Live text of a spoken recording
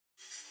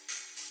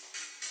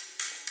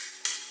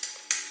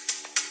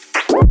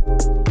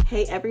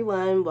Hey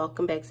everyone,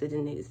 welcome back to the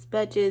News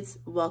Budgets.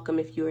 Welcome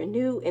if you are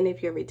new, and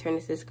if you're a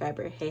returning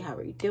subscriber, hey, how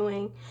are you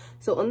doing?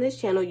 So on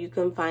this channel you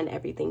can find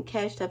everything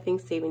cash stuffing,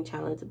 saving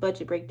challenge,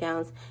 budget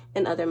breakdowns,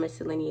 and other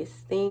miscellaneous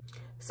things.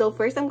 So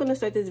first I'm going to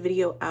start this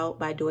video out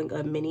by doing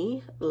a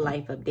mini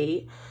life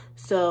update.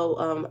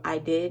 So I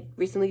did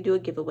recently do a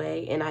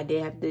giveaway, and I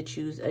did have to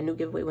choose a new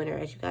giveaway winner,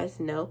 as you guys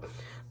know.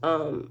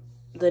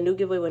 The new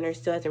giveaway winner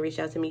still hasn't reached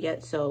out to me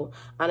yet, so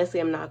honestly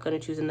I'm not going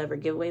to choose another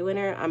giveaway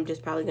winner. I'm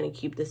just probably going to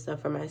keep this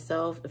stuff for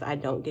myself if I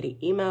don't get an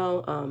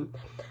email.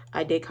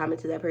 I did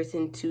comment to that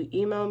person to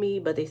email me,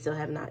 but they still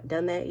have not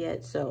done that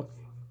yet, so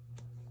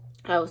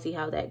I will see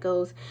how that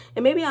goes,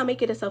 and maybe I'll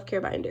make it a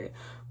self-care binder.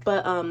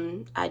 But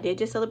I did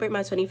just celebrate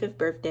my 25th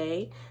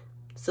birthday,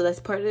 so that's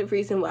part of the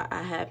reason why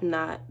I have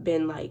not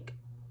been like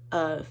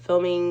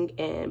filming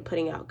and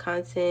putting out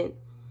content.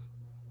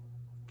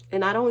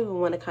 And I don't even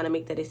want to kind of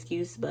make that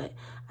excuse, but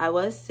I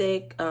was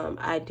sick.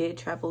 I did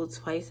travel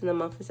twice in the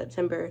month of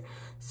September,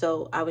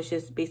 so I was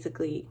just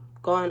basically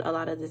gone a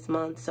lot of this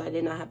month, so I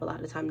did not have a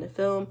lot of time to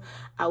film.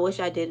 I wish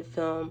I did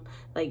film,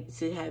 like,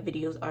 to have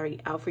videos already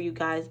out for you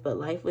guys, but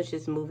life was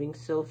just moving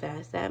so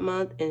fast that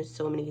month, and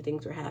so many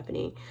things were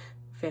happening.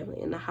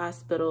 Family in the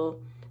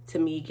hospital, to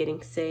me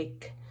getting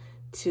sick,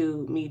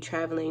 to me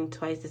traveling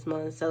twice this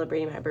month,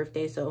 celebrating my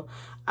birthday, so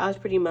I was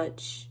pretty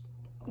much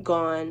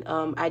gone.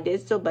 I did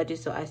still budget,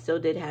 so I still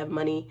did have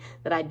money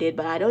that I did,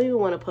 but I don't even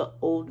want to put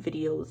old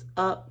videos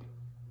up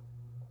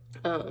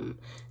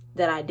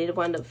that I did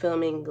wind up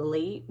filming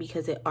late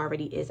because it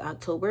already is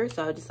October.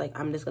 So I was just like,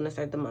 I'm just gonna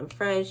start the month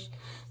fresh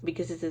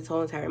because it's this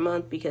whole entire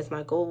month, because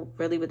my goal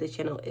really with this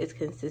channel is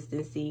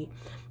consistency,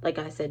 like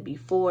I said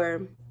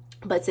before.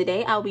 But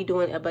today I'll be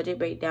doing a budget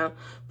breakdown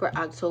for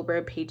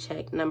October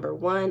paycheck number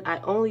 1. I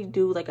only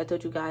do, like I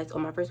told you guys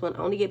on my first one, I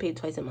only get paid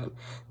twice a month,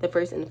 the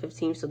 1st and the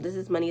 15th. So this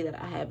is money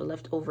that I have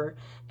left over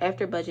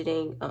after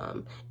budgeting.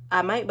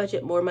 I might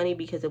budget more money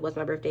because it was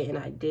my birthday and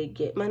I did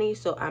get money.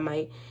 So I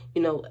might,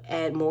 you know,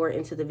 add more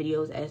into the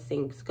videos as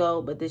things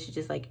go. But this is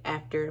just like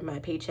after my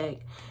paycheck.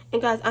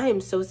 And guys, I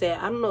am so sad.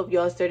 I don't know if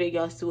y'all started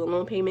y'all student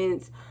loan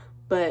payments,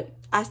 but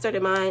I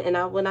started mine,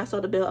 and when I saw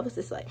the bill, I was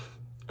just like,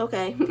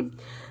 okay.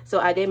 So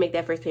I did make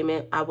that first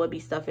payment. I would be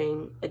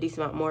stuffing a decent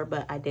amount more,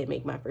 but I did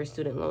make my first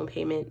student loan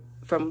payment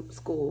from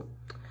school,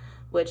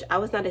 which I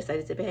was not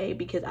excited to pay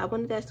because I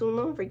wanted that student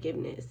loan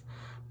forgiveness.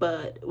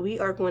 But we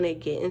are going to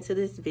get into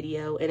this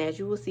video, and as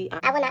you will see,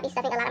 I will not be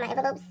stuffing a lot of my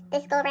envelopes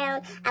this go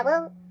around. I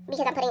will,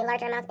 because I'm putting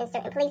larger amounts in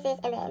certain places,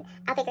 and then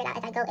I'll figure it out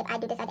as I go if I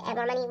do decide to add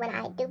more money when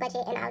I do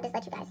budget, and I'll just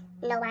let you guys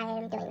know why I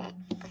am doing that.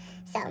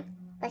 So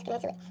let's get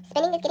into it.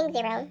 Spending is getting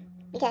 0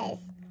 because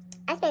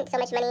I spent so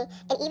much money,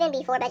 and even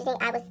before budgeting,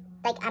 I was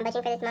like, I'm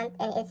budgeting for this month,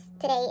 and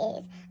today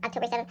is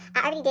October 7th.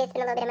 I already did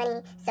spend a little bit of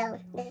money, so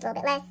this is a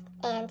little bit less,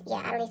 and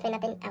yeah, I don't need to spend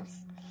nothing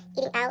else.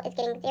 Eating out is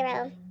getting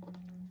 0.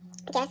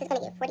 Gas is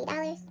going to get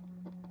 $40.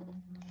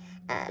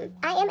 I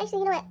am actually,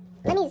 you know what,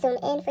 let me zoom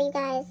in for you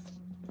guys.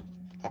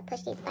 I'll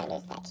push these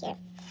binders back here.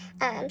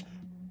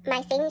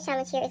 My savings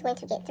challenge here is going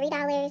to get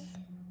 $3.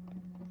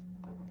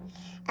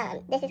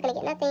 This is going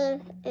to get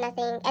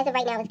nothing. As of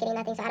right now, it's getting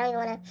nothing, so I don't even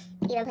want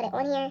to even put it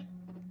on here.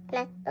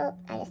 Oh,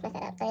 I just messed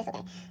that up, but it's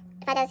okay.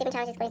 $5 saving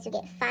challenge is going to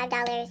get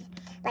 $5.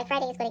 Black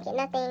Friday is going to get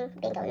nothing.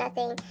 Bingo,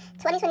 nothing.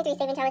 2023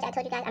 saving challenge, I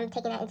told you guys I'm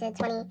taking that into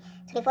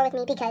 2024 with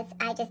me because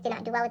I just did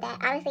not do well with that.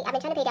 Honestly, I've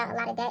been trying to pay down a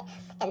lot of debt,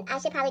 and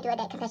I should probably do a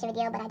debt confession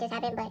video, but I just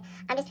haven't. But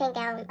I'm just paying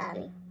down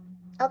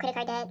old credit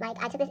card debt.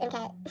 Like, I took this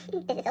MCAT.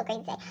 This is so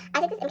crazy to say.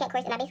 I took this MCAT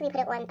course, and I basically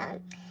put it on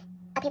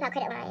a PayPal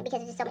credit line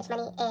because it's just so much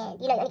money,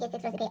 and you know, you only get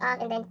 6 months to pay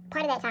off, and then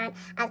part of that time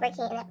I was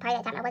working, and part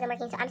of that time I wasn't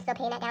working, so I'm still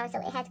paying that down, so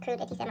it has accrued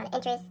a decent amount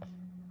of interest.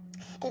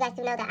 You guys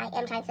do know that I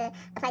am trying to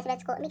apply to med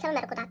school and become a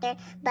medical doctor,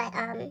 but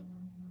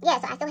yeah,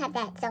 so I still have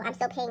that, so I'm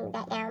still paying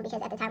that down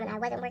because at the time when I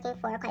wasn't working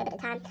for quite a bit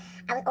of time,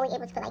 I was only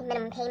able to put like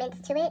minimum payments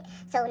to it,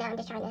 so now I'm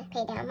just trying to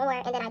pay down more,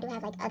 and then I do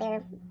have like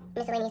other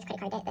miscellaneous credit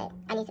card debt that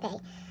I need to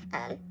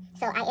pay.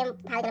 So I am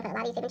probably going to put a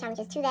lot of these saving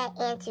challenges to that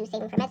and to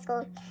saving for med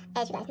school.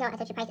 As you guys know, I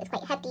told you price is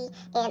quite hefty,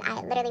 and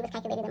I literally was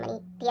calculating the money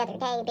the other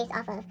day based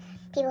off of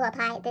people who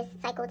applied this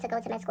cycle to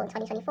go to med school in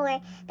 2024,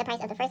 the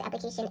price of the first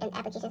application and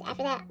applications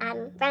after that.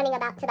 I'm rounding to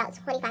about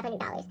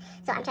 $2,500.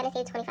 So I'm trying to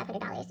save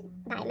 $2,500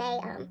 by May.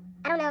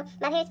 I don't know,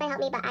 my parents might help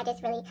me, but I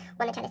just really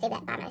want to try to save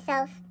that by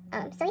myself.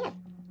 So yeah,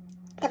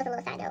 that was a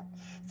little side note.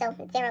 So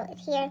 0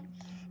 is here.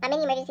 My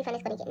mini emergency fund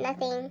is going to get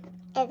nothing,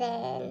 and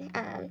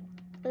then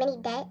mini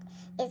debt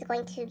is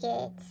going to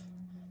get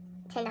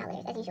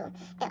 $10 as usual.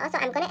 And also,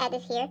 I'm going to add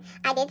this here.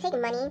 I did take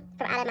money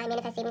from out of my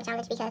manifest saving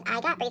challenge because I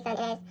got braids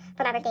done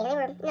for my birthday, and they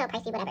were, you know,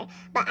 pricey, whatever.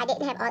 But I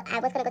didn't have all, I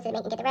was going to go to the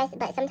bank and get the rest,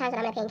 but sometimes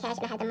when I'm going to pay in cash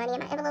and I have the money in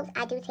my envelopes,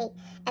 I do take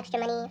extra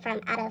money from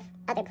out of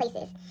other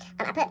places.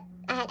 I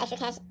had extra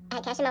cash, I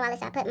had cash in my wallet,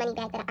 so I put money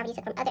back that I already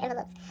took from other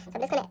envelopes. So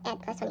I'm just going to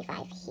add plus 25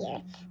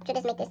 here, which will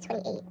just make this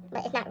 28,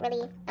 but it's not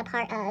really a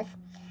part of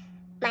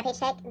my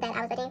paycheck that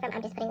I was budgeting from.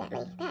 I'm just putting that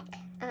money back.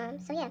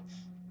 So yeah.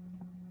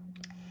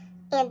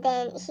 And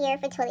then here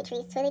for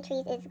toiletries is going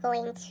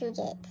to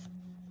get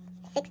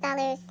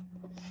 $6.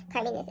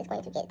 Car maintenance is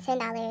going to get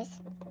 $10.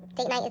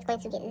 Date night is going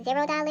to get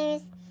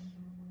 $0.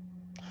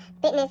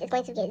 Fitness is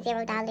going to get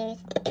 $0.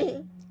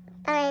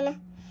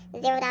 Fun,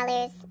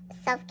 $0.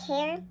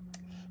 Self-care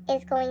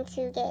is going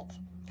to get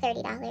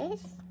 $30.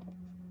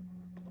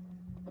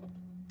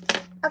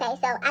 Okay,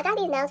 so I got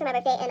these nails for my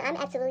birthday, and I'm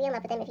absolutely in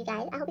love with them, if you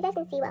guys. I hope you guys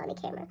can see well on the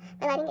camera.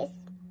 My lighting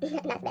is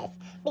not the best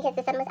because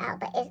the sun was out,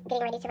 but it's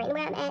getting ready to rain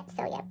where I'm at,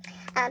 so yeah.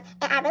 And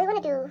I really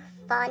want to do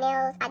fall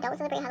nails. I don't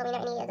celebrate Halloween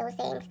or any of those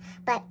things,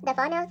 but the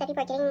fall nails that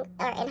people are getting,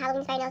 and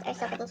Halloween-inspired nails, are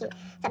so freaking cute.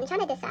 So I'm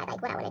trying to decide,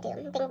 like, what I want to do.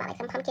 I'm thinking about, like,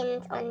 some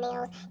pumpkins on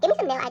nails. Give me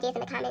some nail ideas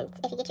in the comments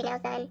if you get your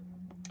nails done.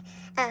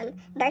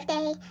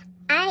 Birthday.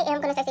 I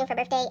am going to start saving for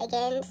birthday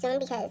again soon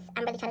because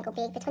I'm really trying to go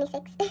big for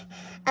 26.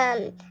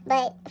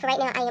 But for right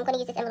now, I am going to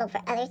use this envelope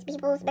for other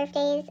people's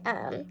birthdays.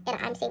 And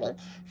I'm saving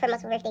for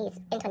multiple birthdays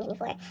in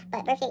 2024.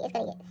 But birthday is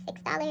going to get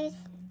 $6.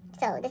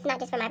 So this is not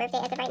just for my birthday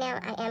as of right now.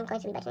 I am going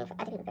to be budgeting for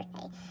other people's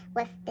birthday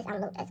with this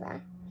envelope as well.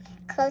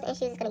 Clothes and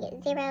shoes is going to get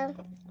 $0.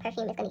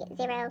 Perfume is going to get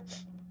 $0.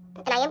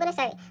 And I am going to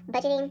start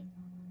budgeting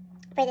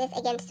for this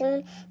again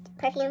soon,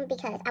 perfume,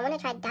 because I want to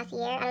try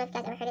Dossier. I don't know if you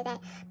guys ever heard of that,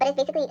 but it's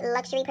basically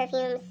luxury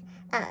perfumes.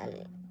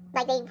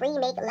 Like, they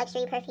remake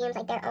luxury perfumes,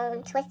 like their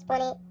own twist on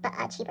it, but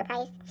a cheaper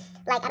price.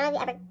 Like, I don't know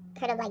if you ever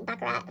heard of, like,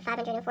 Baccarat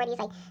 540 is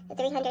like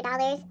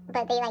 $300,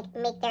 but they, like,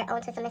 make their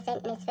own twist on the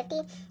scent, and it's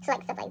 $50. So,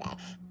 like, stuff like that.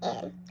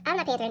 And I'm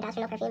not paying $300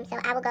 for no perfume, so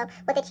I will go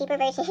with a cheaper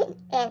version.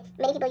 And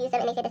many people use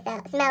them, and they say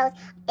the smells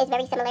is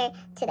very similar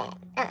to that.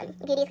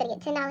 Beauty is going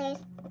to get $10.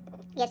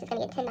 Yes, it's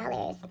going to get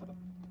 $10.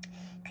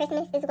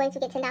 Christmas is going to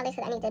get $10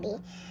 because I need to be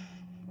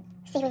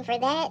saving for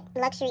that.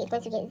 Luxury is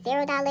going to get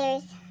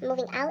 $0.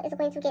 Moving out is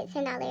going to get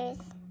 $10.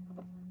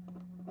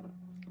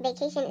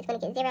 Vacation is going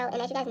to get $0.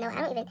 And as you guys know,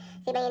 I don't even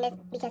save money in this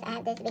because I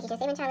have this vacation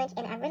saving challenge,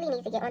 and I really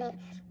need to get on it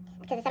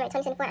because the summer of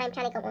 2024, I'm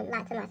trying to go on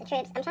lots and lots of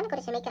trips. I'm trying to go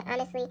to Jamaica,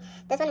 honestly.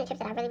 That's one of the trips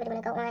that I really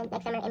want to go on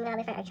next summer, and me and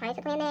my boyfriend are trying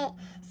to plan that.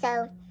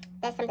 So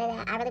that's something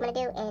that I really want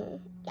to do. And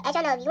as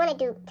y'all know, if you want to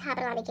do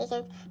top-of-the-line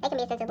vacations, that can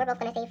be expensive. We're both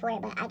going to save for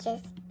it, but I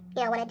just,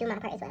 you know, want to do my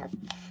part as well.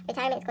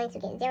 Retirement is going to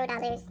get $0,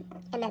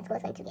 and med school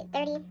is going to get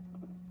 $30.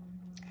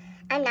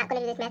 I'm not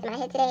going to do this math in my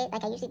head today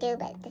like I usually do,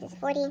 but this is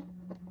 40.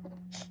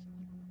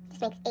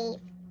 This makes 8.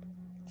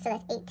 So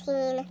that's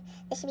 18.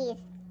 This should be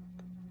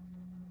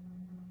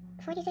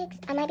 46.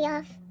 I might be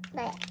off,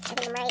 but I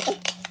think I'm right.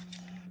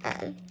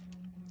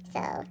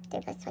 So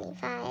 3 plus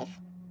 25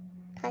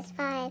 plus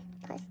 5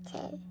 plus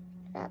 10.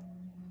 Oh,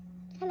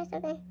 did I miss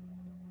something?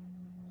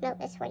 Nope,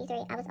 it's 43.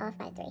 I was off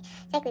by 3.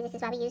 Exactly, this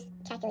is why we use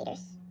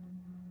calculators.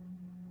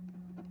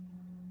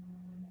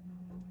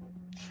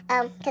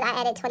 Because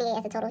I added 28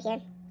 as a total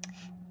here.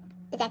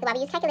 Exactly why we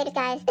use calculators,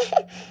 guys.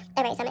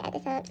 Alright, so I'm going to add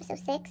this up. So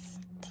 6,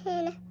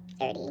 10,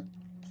 30,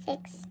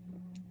 6.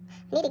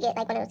 I need to get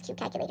like one of those cute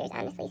calculators,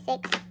 honestly.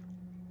 6,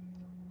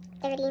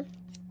 30,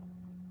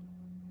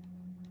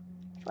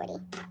 40. So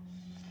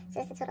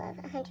that's a total of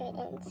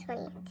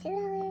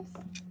 $122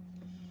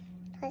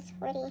 plus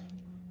 40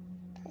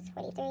 plus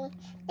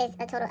 43 is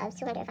a total of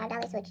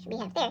 $205, which we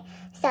have there.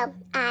 So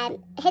I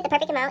hit the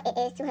perfect amount. It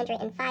is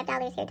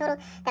 $205 here total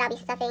that I'll be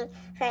stuffing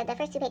for the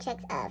first 2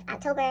 paychecks of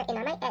October. And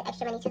I might add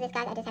extra money to this,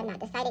 guys. I just have not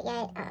decided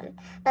yet.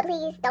 But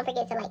please don't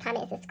forget to like,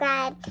 comment, and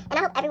subscribe. And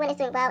I hope everyone is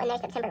doing well in their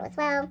September as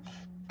well.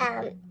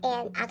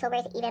 And October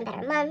is an even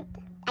better month.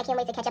 I can't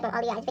wait to catch up on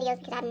all you guys' videos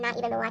because I have not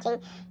even been watching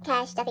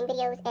cash stuffing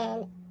videos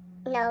and,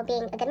 you know,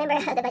 being a good member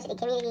of the budgeted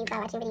community by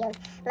watching videos.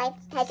 Life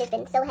has just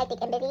been so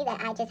hectic and busy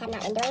that I just have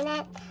not been doing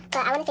that.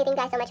 But I want to say thank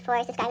you guys so much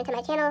for subscribing to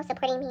my channel,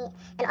 supporting me,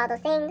 and all those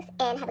things.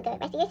 And have a good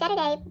rest of your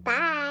Saturday.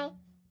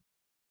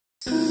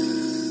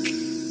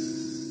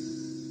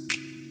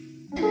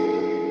 Bye!